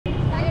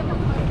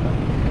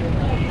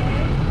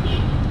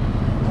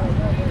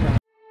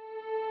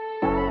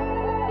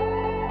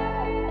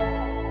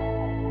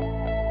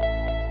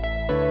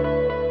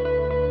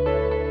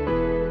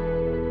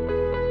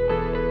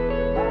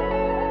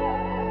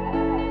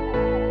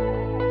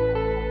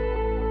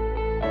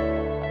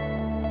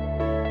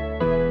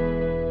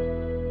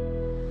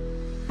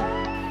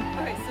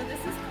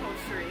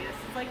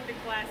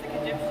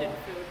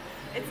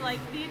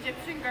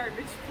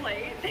garbage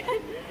plate.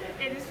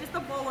 It is just a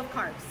bowl of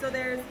carbs. So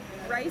there's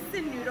rice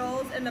and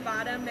noodles in the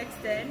bottom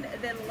mixed in,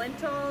 then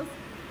lentils,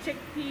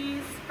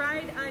 chickpeas,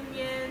 fried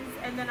onions,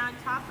 and then on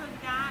top of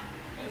that,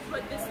 you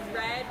put this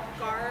red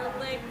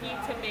garlicky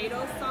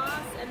tomato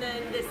sauce, and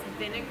then this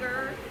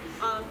vinegar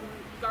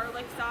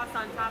garlic sauce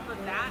on top of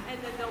that, and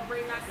then they'll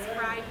bring us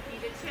fried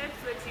pita chips,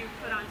 which you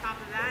put on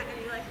top of that,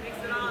 and you like mix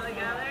it all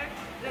together.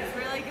 It's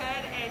really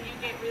good, and you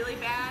get really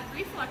bad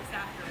reflux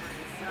afterwards.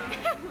 So.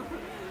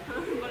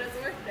 But it's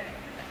worth it.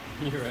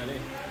 You ready?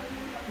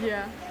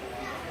 Yeah.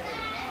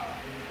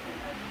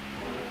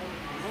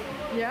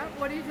 Yeah.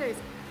 What do you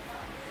taste?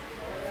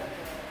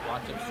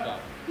 Lots of stuff.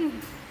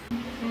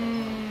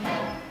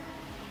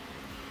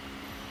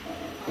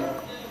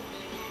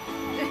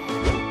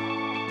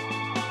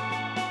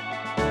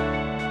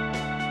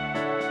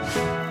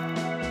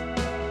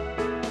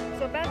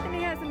 So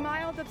Bethany has a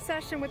mild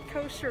obsession with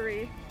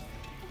koshery.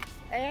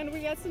 And we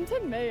got some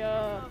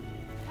tomato.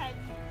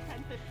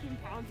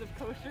 10-15 pounds of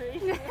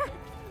koshery.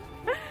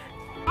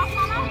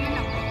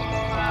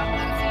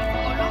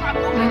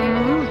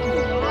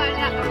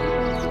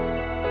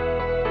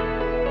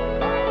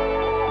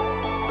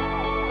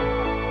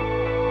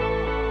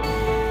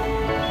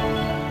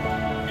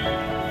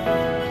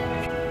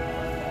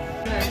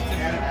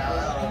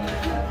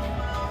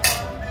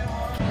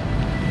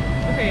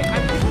 Okay,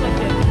 I'm just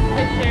looking.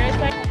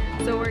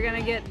 So we're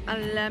gonna get a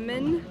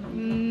lemon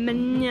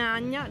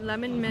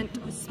mint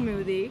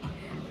smoothie,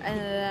 and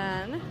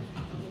then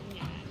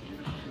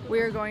we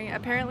are going,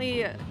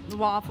 apparently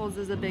waffles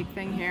is a big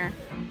thing here.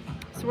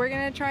 So we're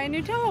gonna try a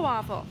Nutella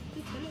waffle.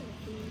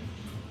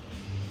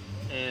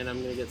 And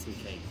I'm gonna get some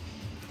cake.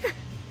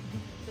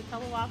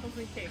 Nutella waffles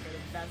and cake are the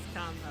best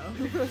combo.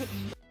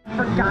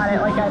 Forgot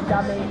it like a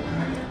dummy.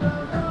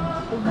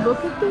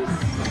 Look at these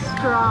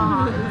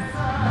straws.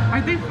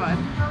 Aren't they fun?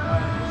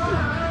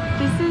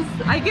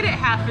 I get it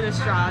half for the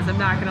straws, I'm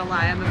not gonna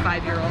lie, I'm a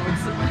 5-year-old.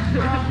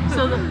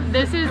 So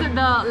this is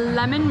the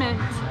lemon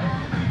mint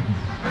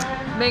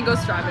Mango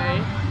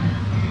strawberry.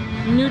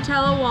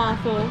 Nutella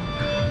waffle.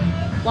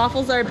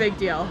 Waffles are a big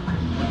deal.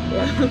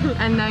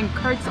 And then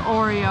Kurt's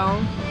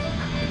Oreo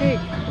cake.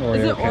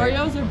 Is it cake.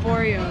 Oreos or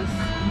Boreos?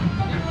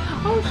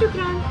 Oh,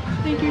 shukran.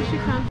 Thank you,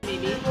 shukran.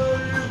 Maybe.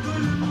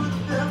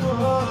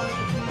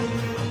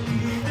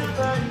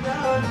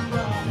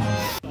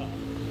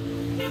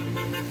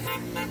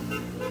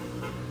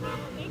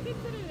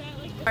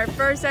 Our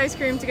first ice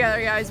cream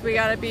together, guys. We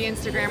gotta be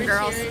Instagram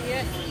girls.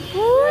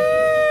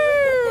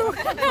 Woo!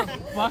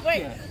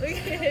 Wait,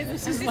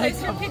 this is like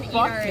a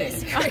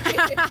bucket.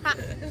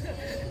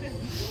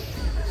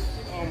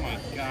 Oh my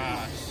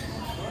gosh.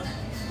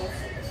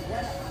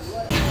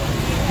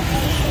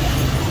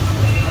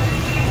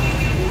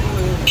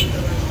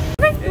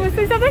 You wanna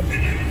say something?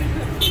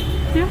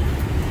 Yeah.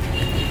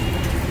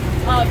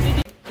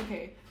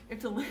 Okay, if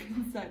to look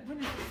inside. What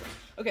is this?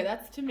 Okay,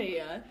 that's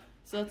tomato.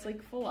 So that's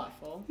like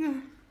falafel.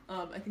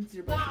 I think these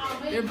are both.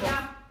 They're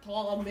both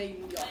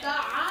tomato.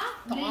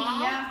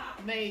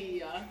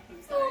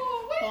 I'm sorry.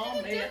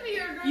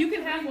 You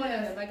can have one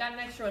of them. I got an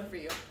extra one for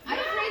you.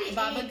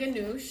 Baba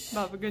ganoush.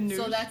 Baba ganoush.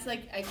 So that's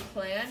like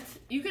eggplant.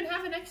 You can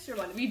have an extra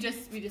one. We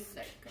just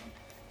said go.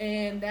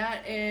 And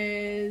that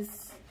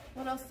is,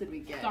 what else did we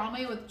get?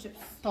 Tomato with chips.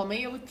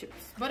 Tomato with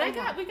chips. But we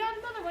got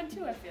another one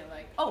too, I feel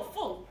like. Oh,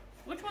 full.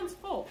 Which one's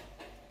full?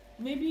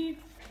 Maybe.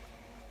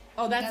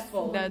 Oh, that's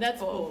full. That's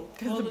full.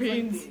 Because the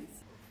beans. Like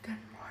Good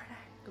morning.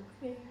 Good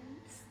morning.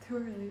 It's too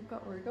early,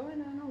 but we're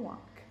going on a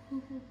walk.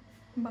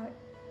 Bye.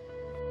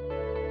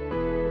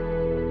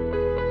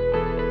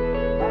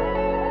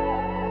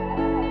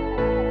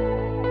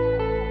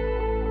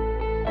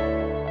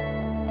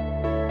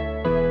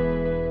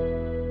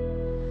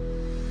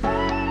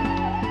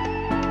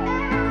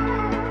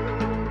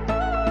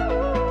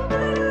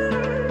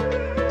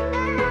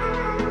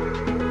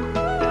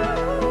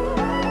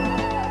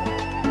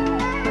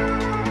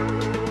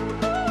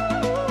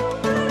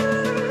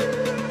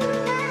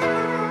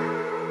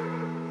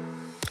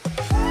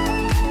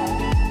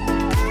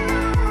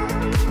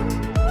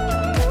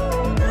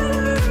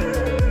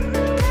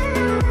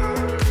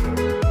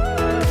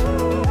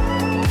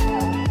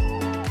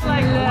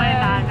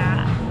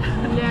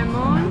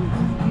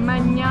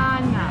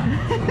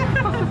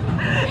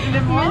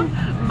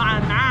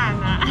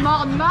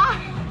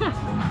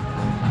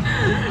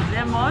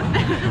 Lemon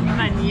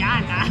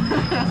mañana.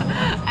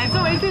 And so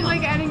is it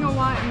like adding a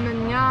what?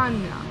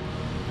 Mañana.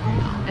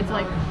 It's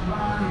like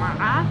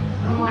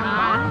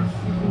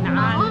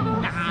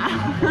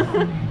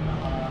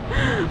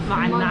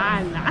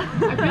Manana.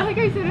 I feel like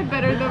I said it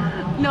better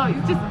than. No,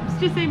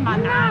 just say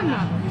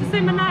manana. Just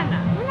say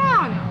manana.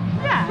 Banana.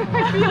 Yeah.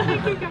 I feel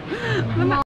like you got.